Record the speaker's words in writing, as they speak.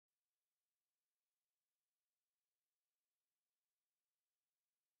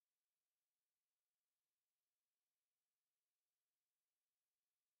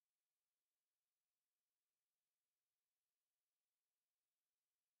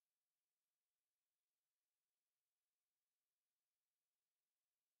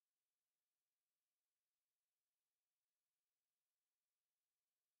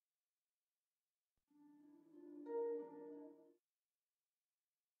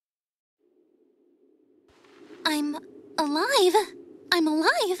I'm alive. I'm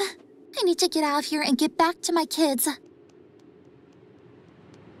alive. I need to get out of here and get back to my kids.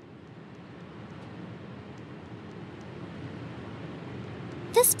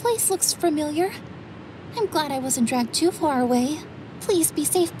 This place looks familiar. I'm glad I wasn't dragged too far away. Please be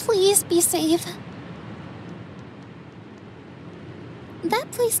safe, please be safe. That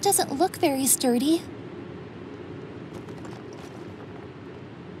place doesn't look very sturdy.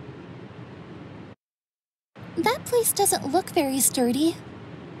 That place doesn't look very sturdy.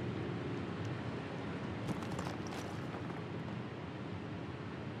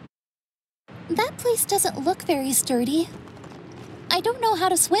 That place doesn't look very sturdy. I don't know how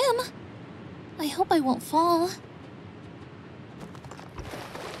to swim. I hope I won't fall.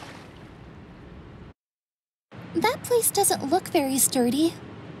 That place doesn't look very sturdy.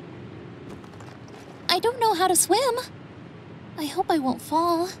 I don't know how to swim. I hope I won't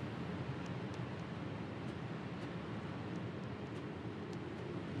fall.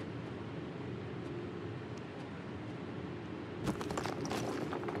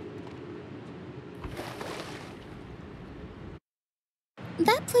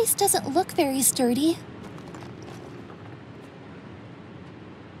 That place doesn't look very sturdy.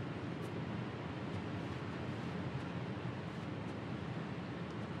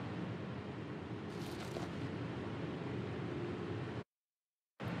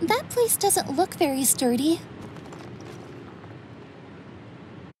 That place doesn't look very sturdy.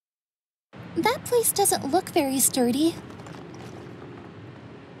 That place doesn't look very sturdy.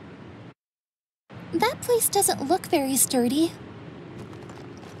 That place doesn't look very sturdy.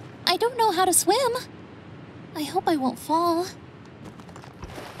 I don't know how to swim. I hope I won't fall.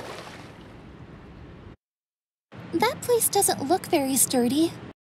 That place doesn't look very sturdy.